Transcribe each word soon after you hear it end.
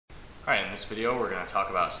Alright, in this video we're going to talk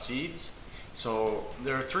about seeds. So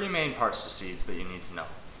there are three main parts to seeds that you need to know.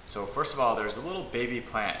 So first of all, there's a little baby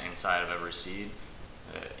plant inside of every seed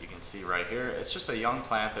that you can see right here. It's just a young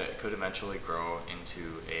plant that could eventually grow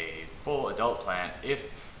into a full adult plant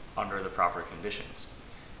if under the proper conditions.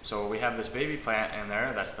 So we have this baby plant in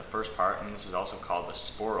there, that's the first part, and this is also called the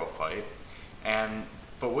sporophyte.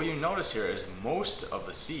 But what you notice here is most of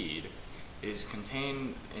the seed is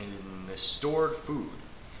contained in this stored food.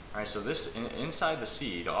 Alright, so this inside the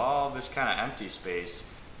seed, all this kind of empty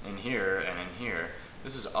space in here and in here,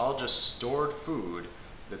 this is all just stored food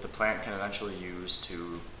that the plant can eventually use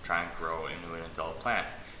to try and grow into an adult plant.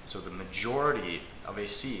 So the majority of a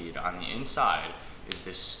seed on the inside is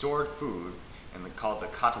this stored food, and called the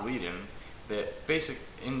cotyledon, that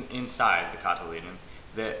inside the cotyledon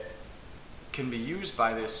that can be used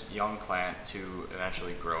by this young plant to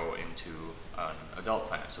eventually grow into an adult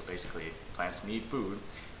plant. So basically, plants need food,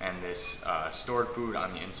 and this stored food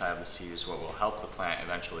on the inside of the seed is what will help the plant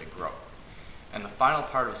eventually grow. And the final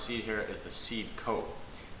part of the seed here is the seed coat.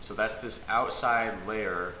 So that's this outside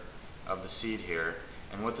layer of the seed here,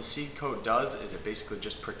 and what the seed coat does is it basically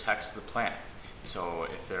just protects the plant. So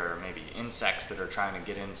if there are maybe insects that are trying to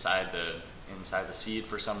get inside the seed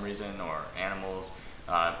for some reason, or animals,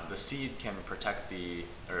 the seed coat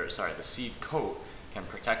can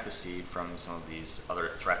protect the seed from some of these other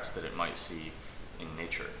threats that it might see in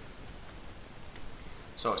nature.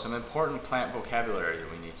 So some important plant vocabulary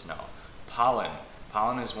that we need to know. Pollen.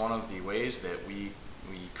 Pollen is one of the ways that we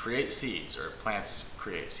create seeds, or plants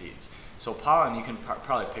create seeds. So pollen, you can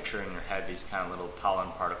probably picture in your head these kind of little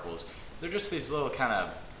pollen particles. They're just these little kind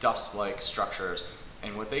of dust-like structures,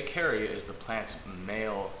 and what they carry is the plant's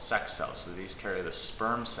male sex cells. So these carry the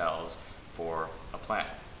sperm cells for a plant.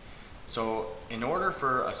 So in order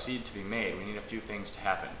for a seed to be made, we need a few things to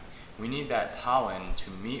happen. We need that pollen to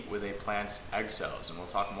meet with a plant's egg cells, and we'll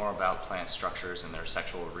talk more about plant structures and their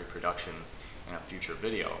sexual reproduction in a future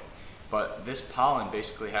video. But this pollen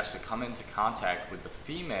basically has to come into contact with the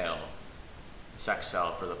female sex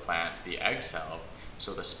cell for the plant, the egg cell.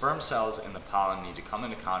 So the sperm cells in the pollen need to come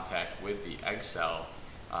into contact with the egg cell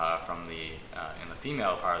in the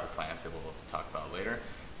female part of the plant that we'll talk about later.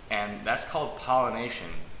 And that's called pollination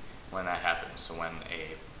when that happens. So when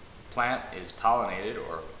a plant is pollinated,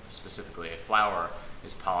 or specifically a flower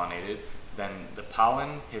is pollinated, then the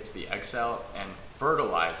pollen hits the egg cell and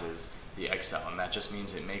fertilizes the egg cell, and that just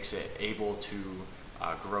means it makes it able to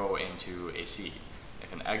grow into a seed.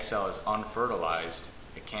 If an egg cell is unfertilized,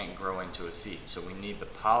 it can't grow into a seed. So we need the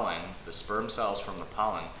pollen, the sperm cells from the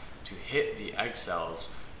pollen, to hit the egg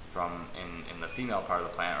cells from in the female part of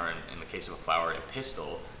the plant, or in the case of a flower, a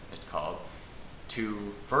pistil, it's called,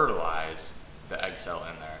 to fertilize the egg cell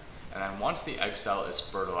in there. And then once the egg cell is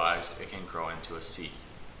fertilized, it can grow into a seed.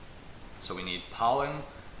 So we need pollen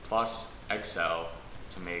plus egg cell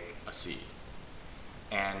to make a seed.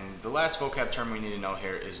 And the last vocab term we need to know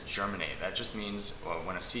here is germinate. That just means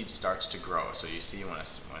when a seed starts to grow. So you see when a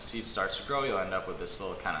seed starts to grow, you'll end up with this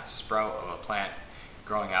little kind of sprout of a plant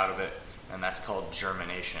growing out of it, and that's called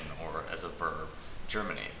germination, or as a verb,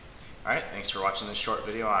 germinate. Alright, thanks for watching this short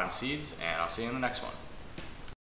video on seeds, and I'll see you in the next one.